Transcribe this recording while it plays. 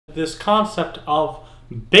This concept of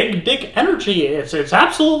big dick energy, it's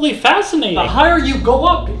absolutely fascinating. The higher you go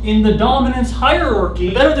up in the dominance hierarchy,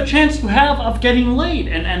 the better the chance you have of getting laid,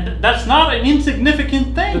 and that's not an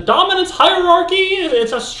insignificant thing. The dominance hierarchy,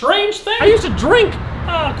 it's a strange thing. I used to drink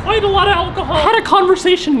quite a lot of alcohol. I had a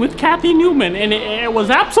conversation with Kathy Newman, and it was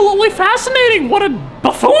absolutely fascinating. What a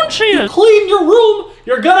buffoon she is. Clean your room,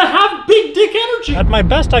 you're gonna have big dick energy. At my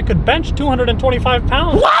best, I could bench 225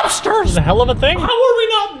 pounds. Lobsters! It's a hell of a thing. How are we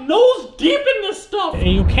not nose deep in this stuff?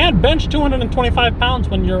 You can't bench 225 pounds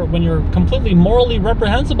when you're completely morally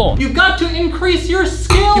reprehensible. You've got to increase your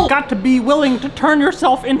skill. You've got to be willing to turn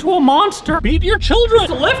yourself into a monster. Beat your children.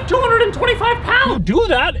 To lift 225 pounds. You do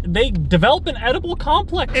that, they develop an edible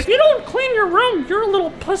complex. If you don't clean your room, you're a little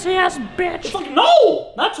pussy-ass bitch. It's like,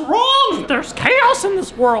 no, that's wrong. There's chaos in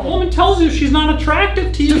this world. A woman tells you she's not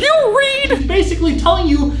attractive to you. Do you read? She's basically telling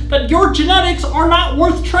you that your genetics are not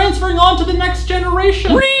worth transferring on to the next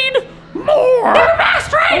generation. Read more.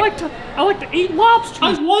 I like to eat lobsters.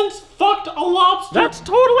 I once fucked a lobster. That's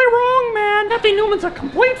totally wrong, man. Kathy Newman's a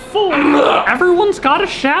complete fool. Everyone's got a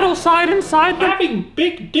shadow side inside them. Having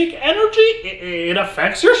big dick energy, it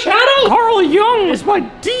affects your shadow. Carl Jung is my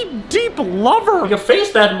deep, deep lover. You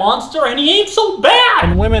face that monster and he ain't so bad.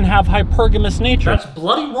 And women have hypergamous nature. That's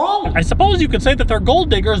bloody wrong. I suppose you could say that they're gold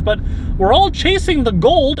diggers, but we're all chasing the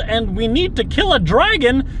gold and we need to kill a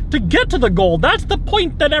dragon to get to the gold. That's the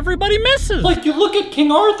point that everybody misses. Like, you look at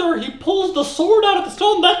King Arthur, he pulls the sword out of the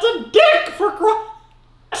stone. That's a dick for Christ.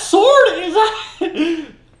 Sword is a...